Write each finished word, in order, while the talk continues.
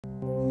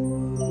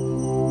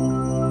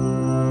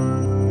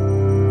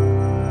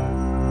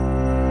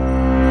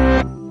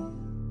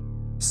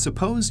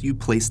Suppose you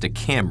placed a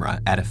camera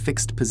at a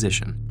fixed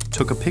position,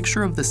 took a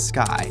picture of the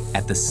sky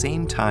at the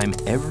same time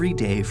every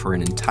day for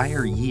an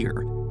entire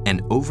year,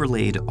 and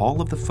overlaid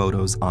all of the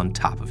photos on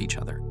top of each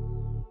other.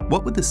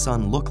 What would the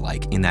sun look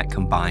like in that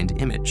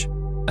combined image?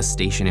 A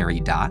stationary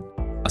dot?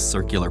 A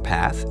circular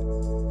path?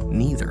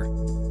 Neither.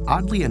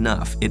 Oddly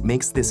enough, it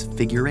makes this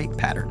figure-8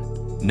 pattern,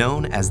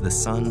 known as the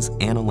sun's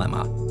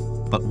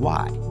analemma. But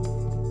why?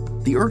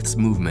 The Earth's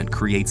movement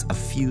creates a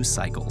few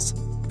cycles.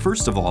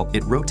 First of all,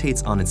 it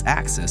rotates on its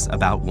axis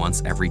about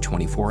once every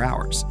 24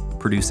 hours,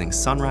 producing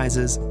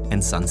sunrises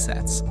and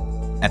sunsets.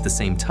 At the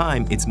same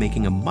time, it's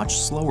making a much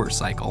slower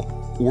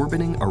cycle,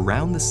 orbiting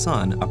around the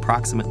sun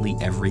approximately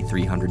every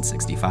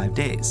 365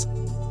 days.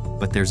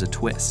 But there's a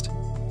twist.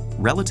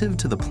 Relative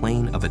to the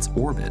plane of its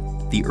orbit,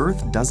 the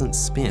Earth doesn't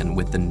spin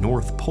with the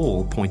North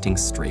Pole pointing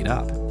straight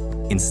up.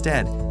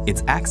 Instead,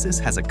 its axis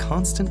has a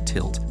constant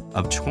tilt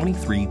of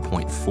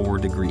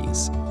 23.4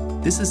 degrees.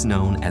 This is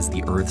known as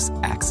the Earth's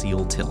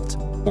axial tilt,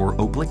 or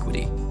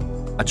obliquity.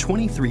 A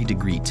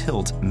 23-degree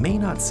tilt may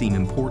not seem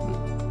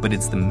important, but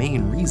it's the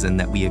main reason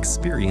that we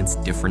experience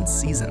different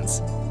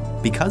seasons.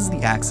 Because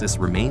the axis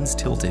remains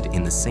tilted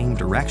in the same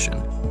direction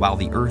while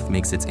the Earth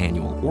makes its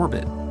annual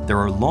orbit, there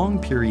are long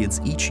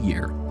periods each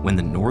year when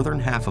the northern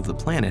half of the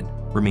planet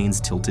remains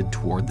tilted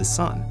toward the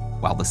sun,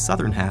 while the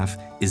southern half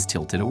is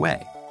tilted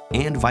away,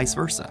 and vice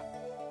versa.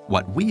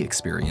 What we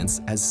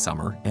experience as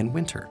summer and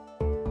winter.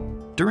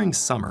 During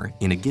summer,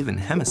 in a given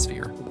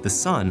hemisphere, the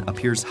sun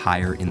appears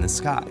higher in the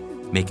sky,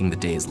 making the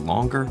days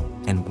longer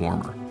and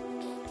warmer.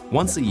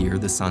 Once a year,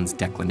 the sun's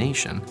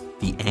declination,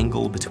 the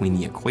angle between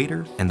the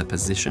equator and the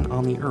position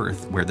on the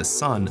Earth where the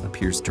sun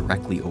appears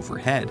directly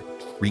overhead,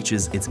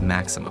 reaches its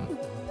maximum.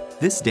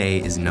 This day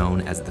is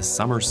known as the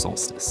summer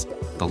solstice,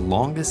 the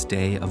longest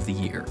day of the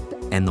year,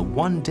 and the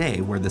one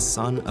day where the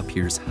sun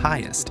appears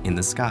highest in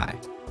the sky.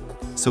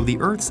 So the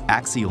Earth's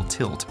axial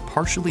tilt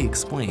partially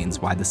explains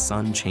why the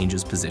sun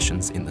changes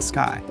positions in the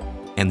sky,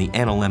 and the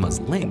analemma's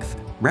length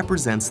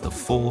represents the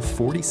full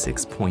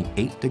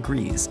 46.8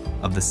 degrees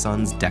of the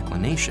sun's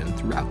declination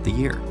throughout the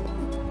year.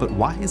 But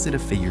why is it a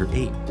figure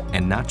 8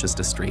 and not just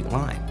a straight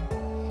line?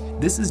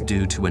 This is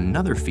due to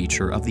another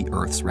feature of the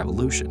Earth's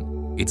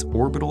revolution, its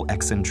orbital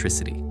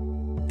eccentricity.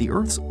 The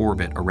Earth's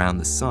orbit around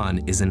the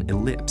sun is an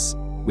ellipse,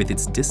 with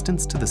its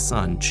distance to the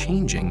sun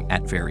changing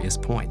at various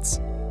points.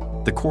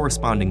 The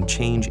corresponding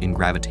change in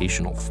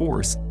gravitational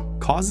force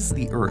causes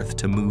the Earth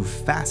to move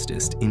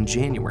fastest in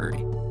January,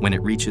 when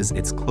it reaches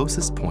its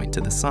closest point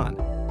to the sun,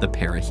 the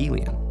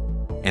perihelion,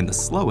 and the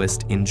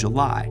slowest in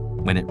July,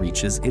 when it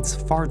reaches its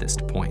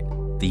farthest point,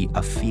 the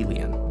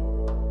aphelion.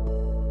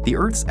 The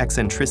Earth's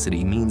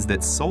eccentricity means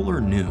that solar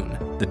noon,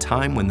 the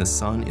time when the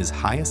sun is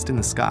highest in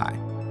the sky,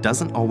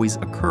 doesn't always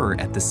occur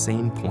at the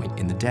same point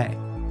in the day.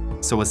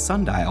 So a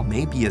sundial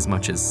may be as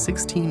much as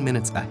 16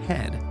 minutes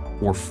ahead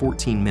or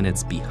 14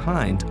 minutes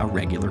behind a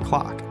regular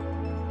clock.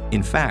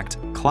 In fact,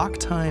 clock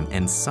time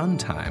and sun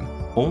time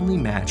only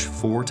match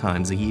 4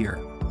 times a year.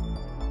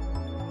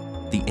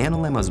 The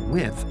analemma's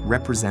width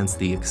represents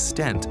the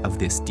extent of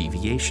this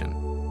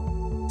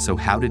deviation. So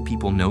how did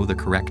people know the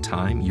correct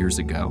time years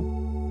ago?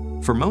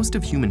 For most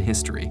of human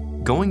history,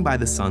 going by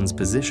the sun's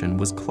position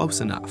was close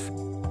enough.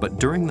 But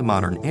during the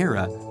modern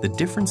era, the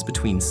difference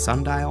between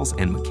sundials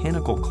and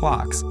mechanical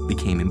clocks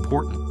became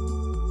important.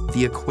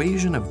 The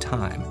equation of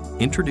time,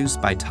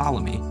 introduced by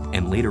Ptolemy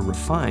and later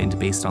refined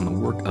based on the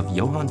work of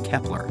Johann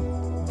Kepler,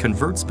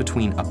 converts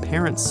between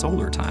apparent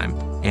solar time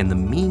and the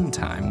mean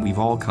time we've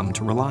all come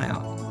to rely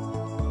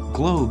on.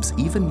 Globes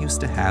even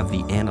used to have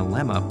the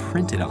analemma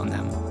printed on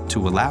them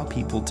to allow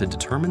people to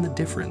determine the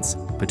difference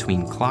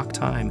between clock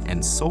time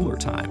and solar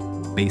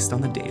time based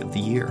on the day of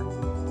the year.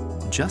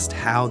 Just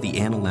how the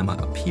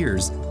analemma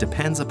appears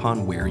depends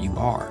upon where you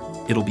are.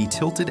 It'll be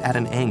tilted at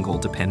an angle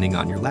depending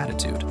on your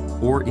latitude,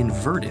 or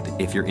inverted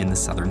if you're in the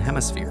southern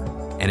hemisphere.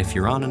 And if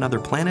you're on another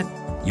planet,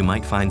 you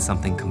might find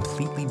something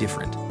completely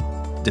different.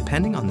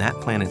 Depending on that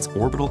planet's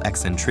orbital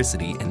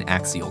eccentricity and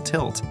axial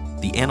tilt,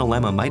 the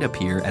analemma might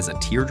appear as a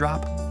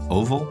teardrop,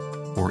 oval,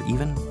 or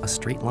even a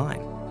straight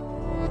line.